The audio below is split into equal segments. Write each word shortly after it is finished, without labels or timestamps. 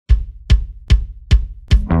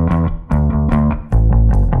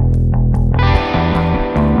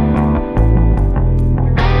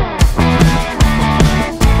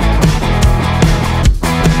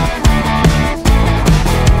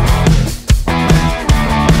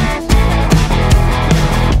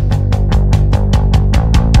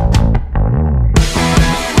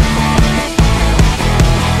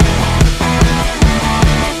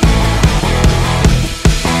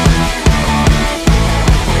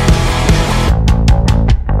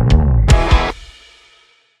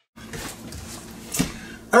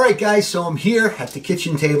Alright guys, so I'm here at the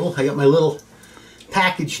kitchen table. I got my little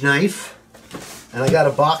package knife, and I got a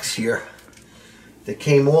box here that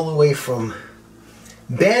came all the way from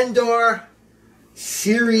Bandar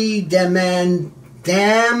Seri Dam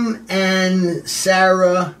and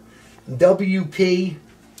Sarah WP,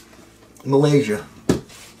 Malaysia.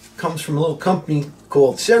 Comes from a little company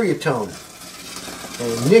called Ceriatone.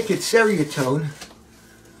 And Nick at Ceriatone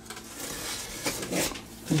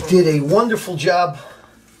did a wonderful job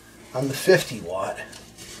on the 50 watt.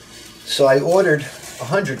 So I ordered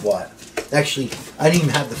 100 watt. Actually, I didn't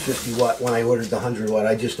even have the 50 watt when I ordered the 100 watt.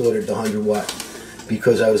 I just ordered the 100 watt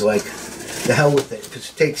because I was like, the hell with it. Because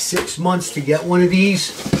it takes 6 months to get one of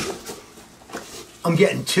these. I'm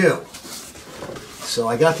getting 2. So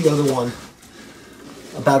I got the other one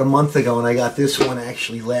about a month ago, and I got this one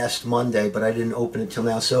actually last Monday, but I didn't open it till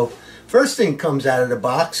now. So first thing comes out of the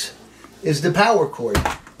box is the power cord.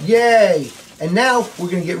 Yay! And now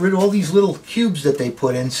we're going to get rid of all these little cubes that they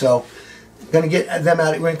put in. So I'm going to get them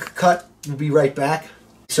out. We're going to cut. We'll be right back.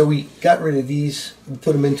 So we got rid of these. We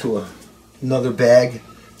put them into another bag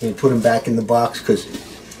and put them back in the box, because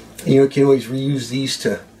you can always reuse these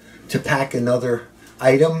to pack another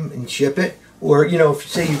item and ship it. Or, if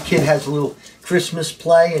say your kid has a little Christmas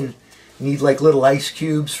play and you need like little ice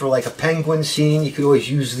cubes for like a penguin scene, you could always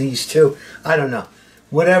use these too. I don't know.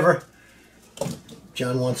 Whatever.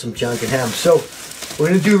 John wants them, John can have them. So what we're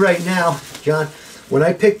going to do right now, John, when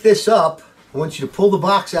I pick this up, I want you to pull the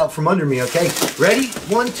box out from under me, okay? Ready?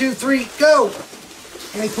 1, 2, 3, go!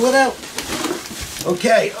 Can I pull it out?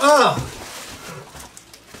 Okay,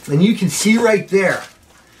 and you can see right there.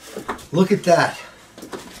 Look at that.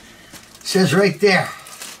 It says right there.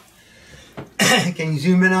 Can you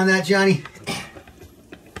zoom in on that, Johnny?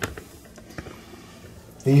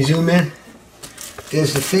 Can you zoom in?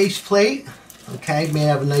 There's the face plate. Okay, may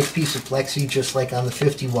have a nice piece of plexi just like on the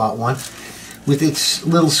 50 watt one with its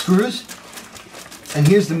little screws. And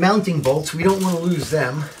here's the mounting bolts. We don't want to lose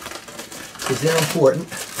them because they're important.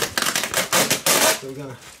 So we're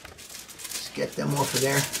going to just get them off of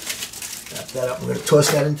there. Wrap that up. We're going to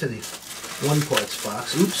toss that into the 1 parts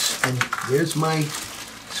box. Oops. And there's my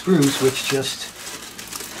screws, which just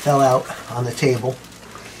fell out on the table.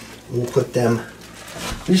 We'll put them,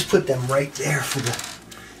 just put them right there for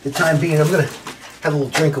the time being. I'm going to have a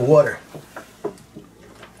little drink of water,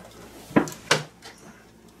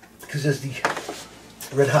 because as the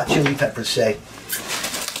Red Hot Chili Peppers say,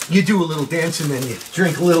 you do a little dancing and you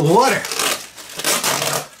drink a little water.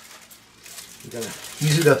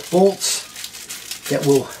 These are the bolts that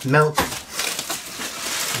will mount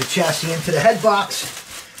the chassis into the head box.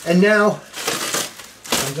 And now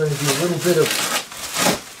I'm going to do a little bit of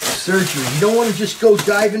surgery. You don't want to just go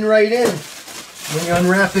diving right in when you're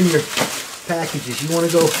unwrapping your packages. You want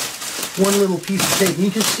to go one little piece of tape. And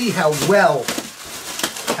you can see how well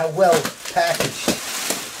packaged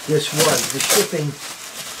this was. The shipping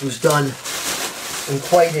was done in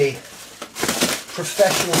quite a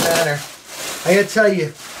professional manner. I gotta tell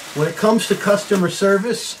you, when it comes to customer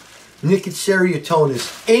service, Nick at Ceriatone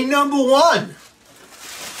is a #1.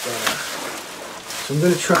 So I'm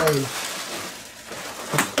gonna try and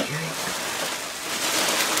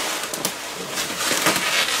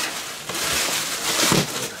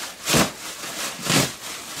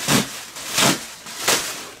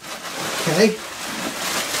okay,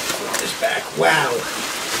 put this back. Wow,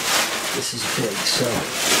 this is big. So,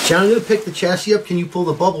 John, I'm going to pick the chassis up. Can you pull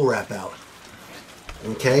the bubble wrap out?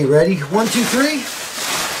 Okay, ready? 1, 2, 3.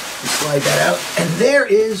 Slide that out, and there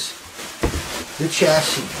is the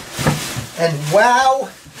chassis. And wow,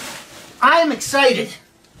 I'm excited.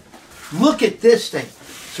 Look at this thing.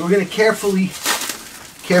 So we're going to carefully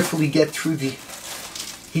get through the.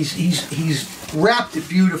 He's wrapped it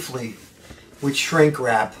beautifully with shrink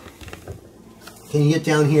wrap. Can you get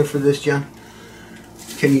down here for this, John?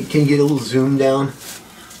 Can you get a little zoom down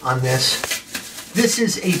on this? This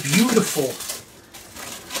is a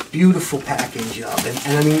beautiful packing job,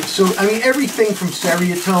 and I mean, everything from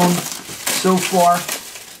Ceriatone so far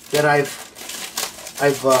that I've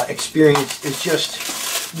experienced is just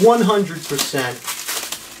 100%.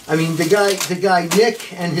 I mean, the guy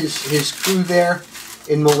Nick and his crew there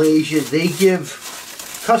in Malaysia, they give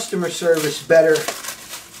customer service better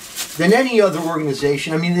than any other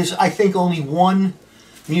organization. I mean, there's, I think, only one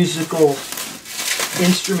musical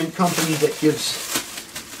instrument company that gives,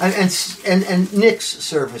 and Nick's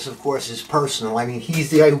service, of course, is personal. I mean, he's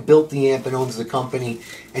the guy who built the amp and owns the company,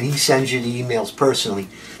 and he sends you the emails personally.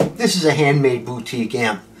 This is a handmade boutique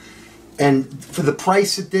amp, and for the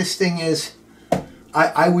price that this thing is,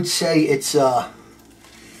 I would say it's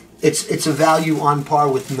it's a value on par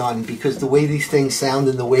with none, because the way these things sound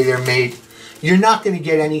and the way they're made, you're not going to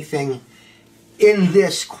get anything in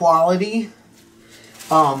this quality.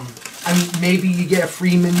 I mean, maybe you get a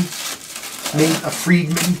Friedman,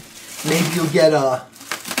 maybe you'll get a,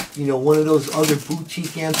 you know, one of those other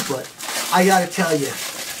boutique amps, but I gotta tell you,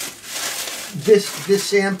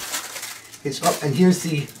 this amp is up, and here's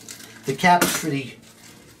the caps for the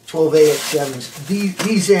 12AX7s.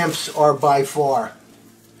 These amps are by far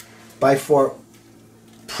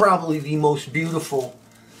probably the most beautiful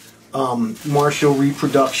Marshall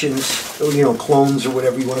reproductions, or, you know, clones or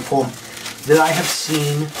whatever you want to call them, that I have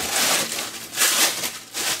seen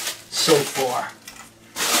so far.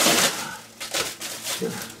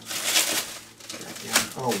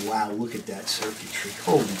 Oh wow, look at that circuitry.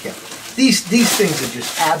 Holy cow. These things are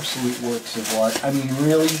just absolute works of art. I mean,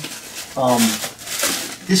 really.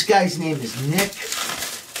 This guy's name is Nick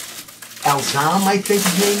Alzam, I think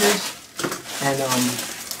his name is. And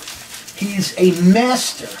he's a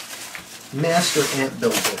master amp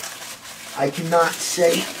builder. I cannot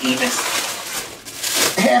say even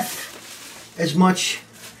half as much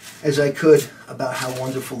as I could about how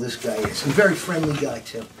wonderful this guy is. A very friendly guy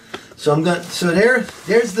too. So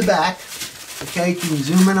there's the back. Okay, can you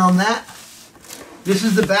zoom in on that? This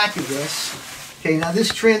is the back of this. Okay, now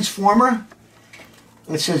this transformer,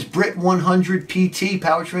 it says Brit 100 PT,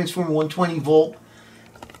 power transformer, 120 volt,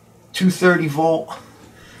 230 volt,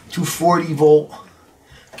 240 volt.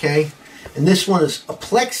 Okay, and this one is a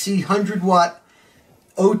Plexi 100 watt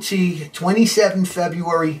OT, 27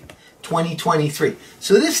 February 2023.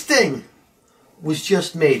 So this thing was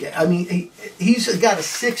just made. I mean, he's got a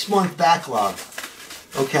 6-month backlog,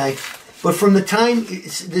 okay? But from the time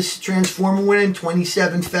this transformer went in,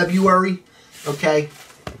 27 February, okay?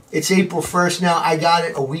 It's April 1st now. I got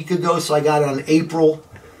it a week ago, so I got it on April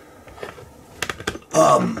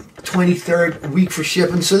 23rd, a week for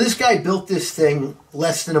shipping. So this guy built this thing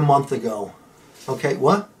less than a month ago. Okay,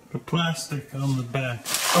 what? The plastic on the back.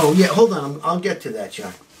 Oh, yeah, hold on. I'll get to that,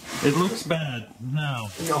 John. It looks bad now.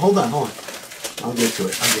 No, hold on. I'll get to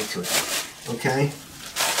it. Okay?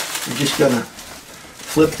 We're just gonna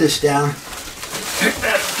flip this down.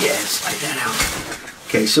 Yeah, slide that out.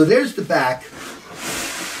 Okay, so there's the back.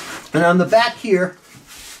 And on the back here,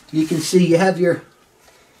 you can see you have your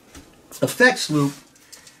effects loop.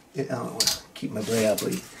 Oh, keep my blade out,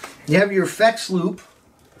 please. You have your effects loop.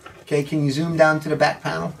 Okay, can you zoom down to the back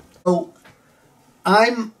panel? So,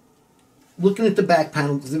 I'm looking at the back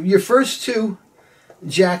panel. Your first two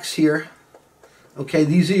jacks here, okay,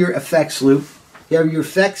 these are your effects loop. You have your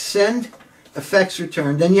effects send, effects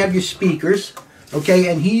return. Then you have your speakers, okay,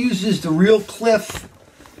 and he uses the real Cliff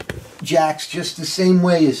jacks just the same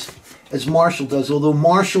way as Marshall does, although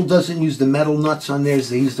Marshall doesn't use the metal nuts on theirs.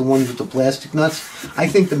 They use the ones with the plastic nuts. I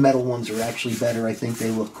think the metal ones are actually better. I think they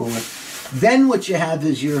look cooler. Then what you have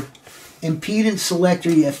is your impedance selector.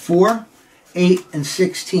 You have 4, 8, and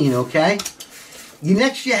 16, okay?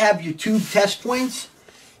 Next you have your tube test points.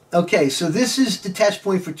 Okay, so this is the test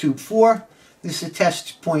point for tube 4. This is a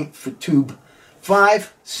test point for tube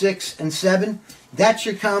 5, 6, and 7. That's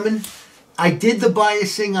your common. I did the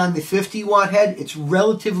biasing on the 50 watt head. It's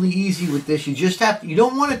relatively easy with this. You just have to, you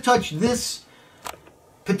don't want to touch this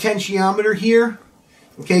potentiometer here,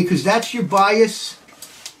 okay, because that's your bias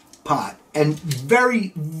pot, and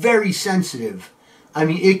very, very sensitive. I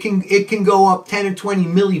mean, it can go up 10 or 20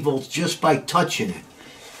 millivolts just by touching it.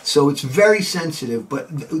 So it's very sensitive, but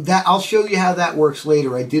that I'll show you how that works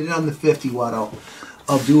later. I did it on the 50 watt.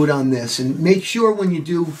 I'll do it on this. And make sure when you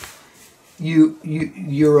do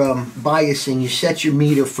your biasing, you set your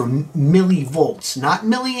meter for millivolts, not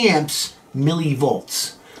milliamps,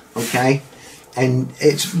 millivolts. Okay? And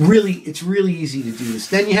it's really easy to do this.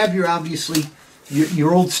 Then you have your, obviously,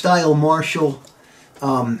 your old style Marshall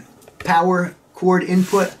power cord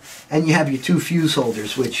input, and you have your 2 fuse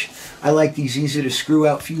holders, which I like these easy to screw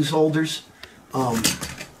out fuse holders. And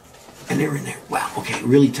they're in there. Wow, okay,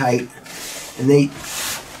 really tight. And they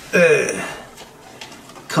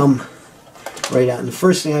come right out. And the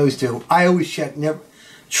first thing I always do, I always check, never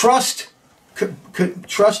trust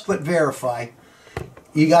but verify.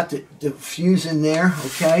 You got the fuse in there,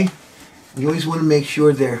 okay? You always want to make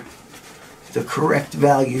sure they're the correct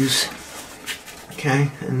values. Okay,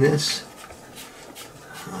 and this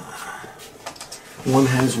one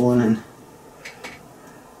has one, and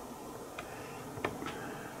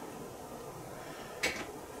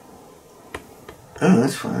oh,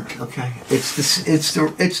 that's fine. Okay, it's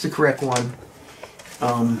the correct one.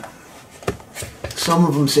 Some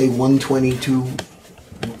of them say 122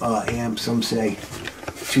 amps. Some say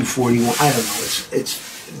 241. I don't know.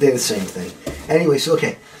 They're the same thing. Anyway, so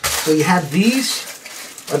okay. So you have these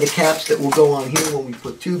are the caps that will go on here when we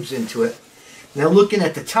put tubes into it. Now looking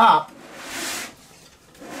at the top,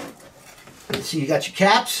 let's see, you got your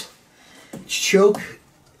caps, your choke,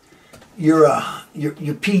 your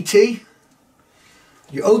PT,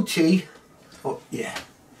 your OT. Oh yeah,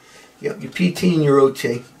 yep, your PT and your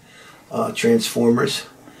OT transformers.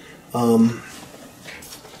 Like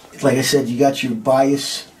I said, you got your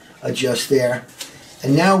bias adjust there.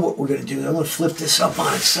 And now what we're going to do, I'm going to flip this up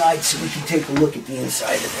on its side so we can take a look at the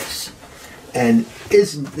inside of this. And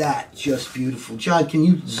isn't that just beautiful? John, can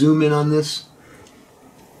you zoom in on this?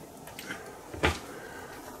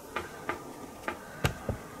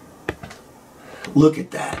 Look at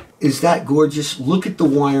that. Is that gorgeous? Look at the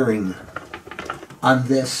wiring on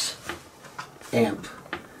this amp.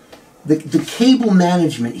 The cable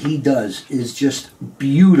management he does is just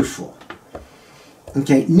beautiful.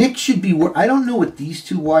 Okay, Nick should be, I don't know what these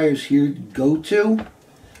two wires here go to,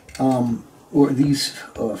 or these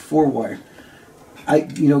 4 wire.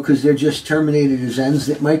 Because they're just terminated as ends.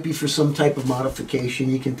 That might be for some type of modification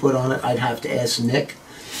you can put on it. I'd have to ask Nick,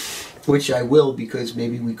 which I will, because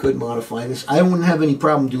maybe we could modify this. I wouldn't have any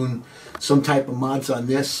problem doing some type of mods on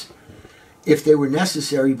this if they were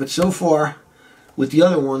necessary, but so far, with the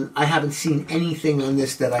other one, I haven't seen anything on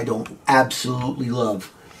this that I don't absolutely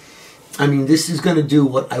love. I mean, this is going to do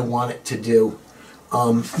what I want it to do.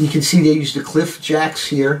 You can see they used the cliff jacks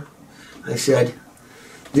here. I said,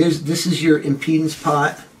 this is your impedance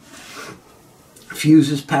pot,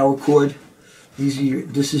 fuses, power cord.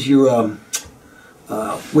 This is your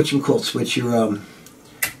whatchamacallit switch. Your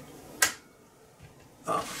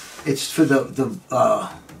it's for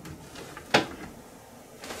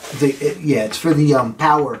it's for the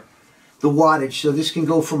power, the wattage. So this can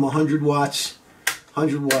go from 100 watts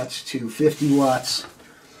to 50 watts.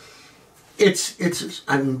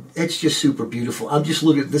 I mean, it's just super beautiful. I'm just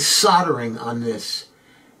looking at the soldering on this.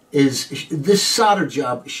 This solder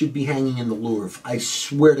job should be hanging in the Louvre. I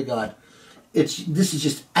swear to God, this is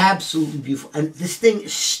just absolutely beautiful. And this thing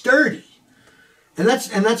is sturdy, and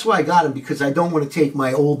that's why I got him, because I don't want to take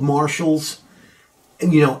my old Marshalls,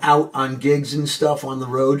 out on gigs and stuff on the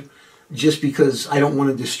road, just because I don't want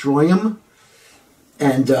to destroy them.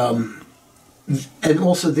 And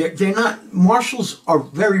also they're not, Marshalls are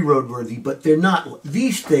very roadworthy, but they're not.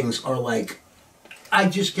 These things are like, I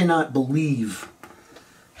just cannot believe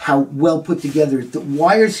how well put together. The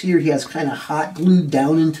wires here he has kind of hot glued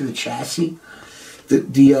down into the chassis.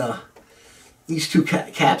 These two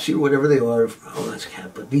caps here, whatever they are, oh, that's a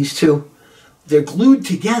cap, but these two, they're glued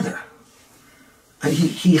together.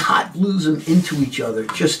 He hot glues them into each other.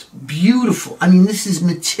 Just beautiful. I mean, this is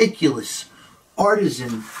meticulous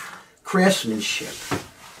artisan craftsmanship.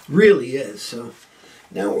 Really is. So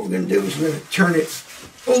now what we're going to do is we're going to turn it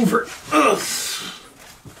over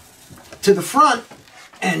to the front,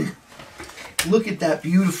 and look at that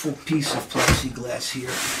beautiful piece of plexiglass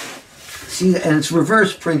here. See, and it's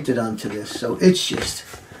reverse printed onto this, so it's just,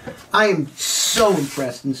 I am so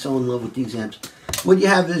impressed and so in love with these amps. What you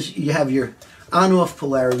have is, you have your on-off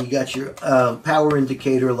polarity, you got your power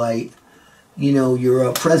indicator light,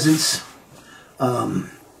 your presence, and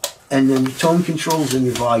then your tone controls and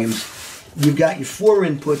your volumes. You've got your 4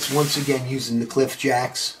 inputs, once again using the cliff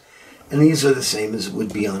jacks, and these are the same as it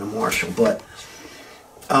would be on a Marshall, but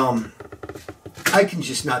I can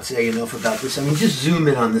just not say enough about this. I mean, just zoom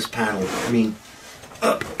in on this panel. I mean,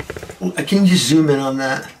 can you just zoom in on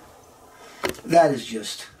that? That is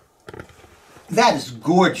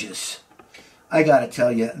gorgeous. I gotta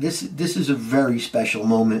tell you, this is a very special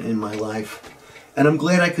moment in my life, and I'm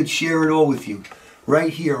glad I could share it all with you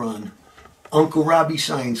right here on Uncle Robbie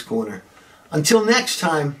Science Corner. Until next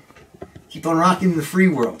time, keep on rocking the free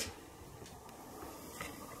world.